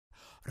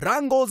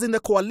Wrangles in the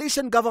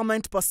coalition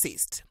government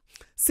persist.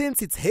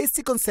 Since its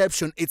hasty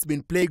conception, it's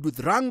been plagued with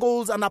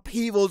wrangles and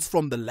upheavals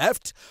from the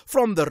left,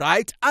 from the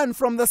right, and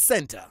from the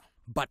center.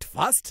 But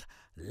first,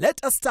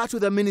 let us start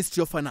with the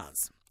Ministry of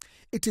Finance.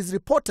 It is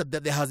reported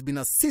that there has been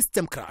a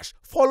system crash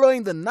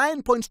following the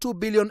 9.2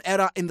 billion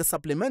error in the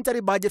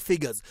supplementary budget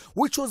figures,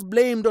 which was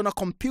blamed on a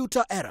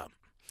computer error.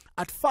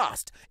 At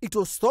first, it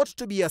was thought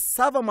to be a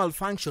server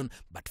malfunction,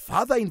 but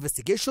further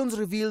investigations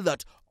revealed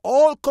that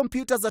all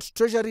computers at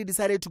Treasury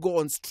decided to go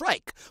on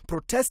strike,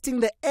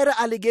 protesting the error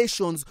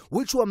allegations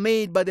which were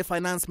made by the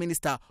Finance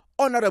Minister,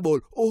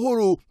 Honorable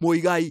Uhuru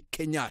Muigai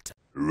Kenyatta.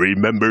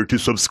 Remember to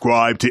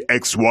subscribe to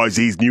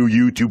XYZ's new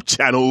YouTube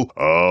channel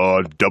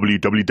on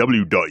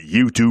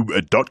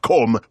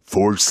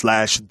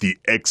www.youtube.com/The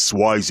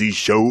XYZ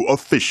Show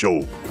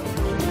Official.